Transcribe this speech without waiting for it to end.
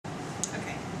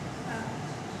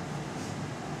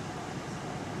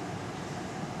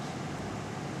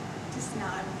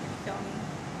Now I'm filming.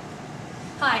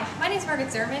 Hi, my name is Margaret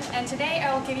Zerman, and today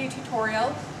I will give you a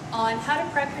tutorial on how to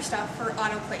prep your stuff for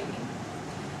autoclaving.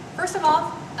 First of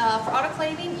all, for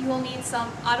autoclaving, you will need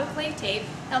some autoclave tape.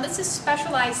 Now this is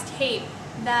specialized tape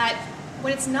that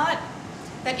when it's not,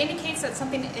 that indicates that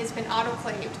something has been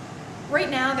autoclaved. Right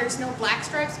now there's no black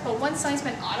stripes, but once something's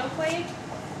been autoclaved,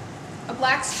 a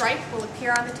black stripe will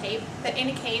appear on the tape that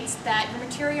indicates that your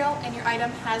material and your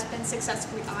item has been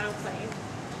successfully autoclaved.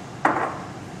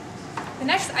 The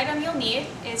next item you'll need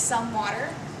is some water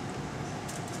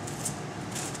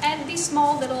and these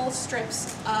small little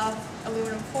strips of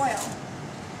aluminum foil.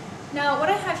 Now what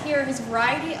I have here is a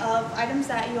variety of items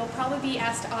that you'll probably be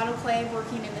asked to autoclave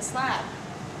working in this lab.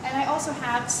 And I also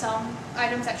have some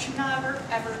items that should never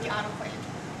ever be autoclaved.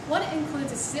 One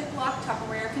includes a Ziploc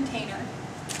Tupperware container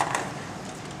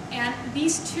and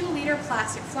these 2-liter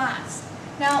plastic flasks.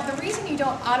 Now the reason you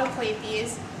don't autoclave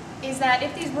these is that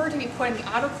if these were to be put in the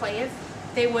autoclave,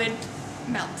 they would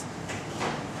melt.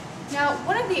 Now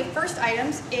one of the first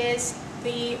items is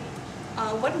the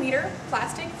 1-liter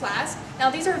plastic flask. Now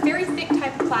these are a very thick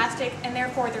type of plastic and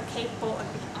therefore they're capable of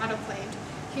being autoclaved.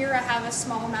 Here I have a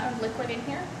small amount of liquid in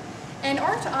here. And in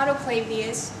order to autoclave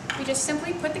these, we just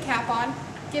simply put the cap on,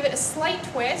 give it a slight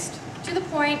twist to the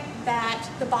point that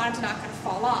the bottom's not going to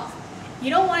fall off.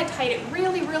 You don't want to tighten it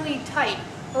really, really tight,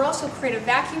 or else you'll create a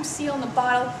vacuum seal in the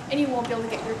bottle and you won't be able to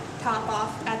get your top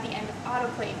off at the end of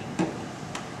autoclaving.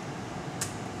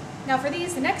 Now for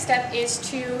these, the next step is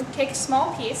to take a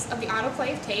small piece of the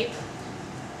autoclave tape,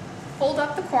 fold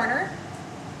up the corner,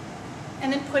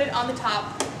 and then put it on the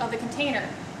top of the container.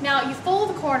 Now you fold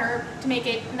the corner to make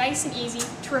it nice and easy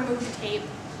to remove the tape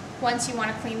once you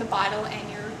want to clean the bottle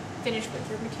and you're finished with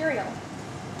your material.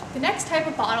 The next type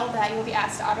of bottle that you'll be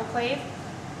asked to autoclave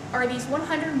are these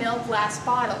 100 ml glass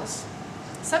bottles.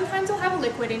 Sometimes they'll have a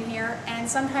liquid in here, and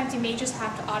sometimes you may just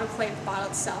have to autoclave the bottle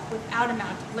itself without a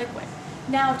amount of liquid.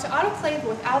 Now to autoclave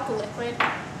without the liquid,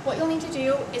 what you'll need to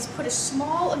do is put a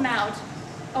small amount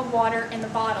of water in the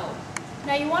bottle.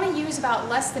 Now you want to use about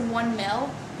less than 1 ml,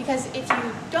 because if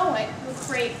you don't, you'll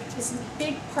create this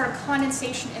big part of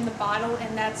condensation in the bottle,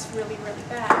 and that's really, really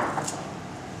bad.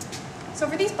 So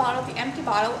for these bottles, the empty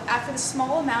bottle, after the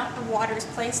small amount of water is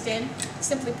placed in,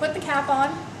 simply put the cap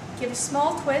on, give a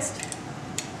small twist,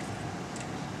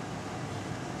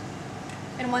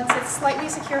 and once it's slightly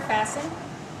secure fastened,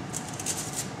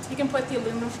 you can put the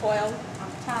aluminum foil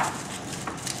on the top.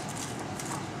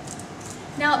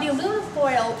 Now the aluminum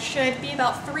foil should be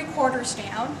about 3/4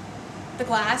 down the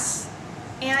glass,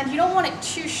 and you don't want it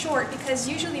too short because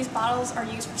usually these bottles are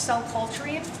used for cell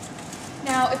culturing.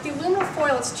 Now if the aluminum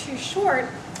foil is too short,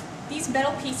 these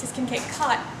metal pieces can get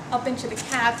cut up into the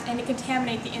cap and it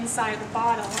contaminate the inside of the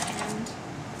bottle, and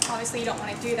obviously you don't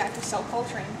want to do that for cell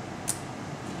culturing.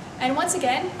 And once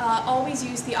again, always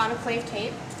use the autoclave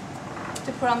tape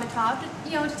to put on the top,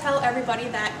 to tell everybody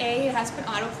that A, it has been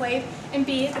autoclaved, and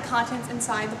B, the contents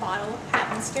inside the bottle have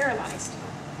been sterilized.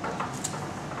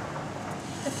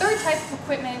 The third type of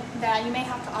equipment that you may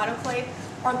have to autoclave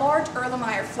are large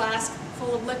Erlenmeyer flasks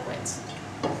full of liquids.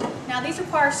 Now these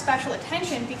require special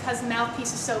attention because the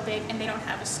mouthpiece is so big and they don't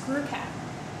have a screw cap.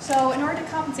 So in order to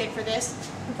compensate for this,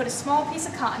 we put a small piece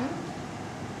of cotton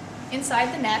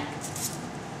inside the neck,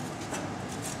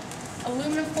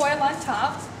 aluminum foil on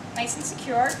top, nice and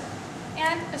secure,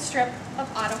 and a strip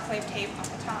of autoclave tape on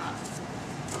the top.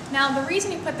 Now the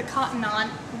reason you put the cotton on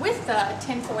with the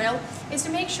tin foil is to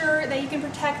make sure that you can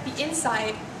protect the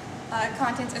inside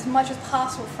contents as much as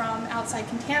possible from outside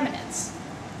contaminants.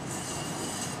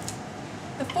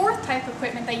 The fourth type of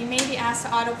equipment that you may be asked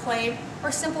to autoclave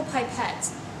are simple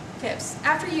pipettes tips.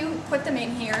 After you put them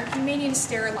in here, you may need to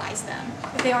sterilize them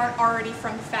if they aren't already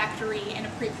from the factory in a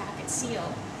prepackaged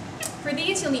seal. For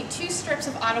these, you'll need 2 strips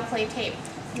of autoclave tape,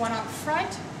 one on the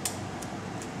front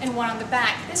and one on the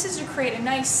back. This is to create a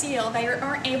nice seal that you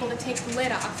aren't able to take the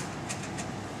lid off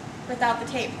without the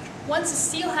tape. Once the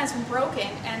seal has been broken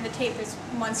and the tape is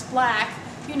once black,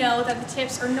 you know that the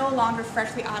tips are no longer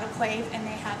freshly autoclaved and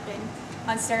they have been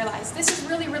unsterilized. This is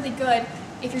really, really good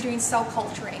if you're doing cell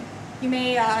culturing. You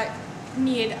may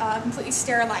need completely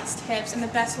sterilized tips, and the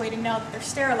best way to know that they're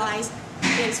sterilized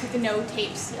is with the no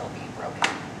tape seal being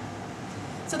broken.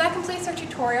 So that completes our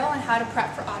tutorial on how to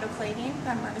prep for autoclaving.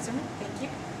 I'm Margaret Zerman. Thank you.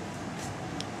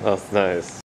 That's nice.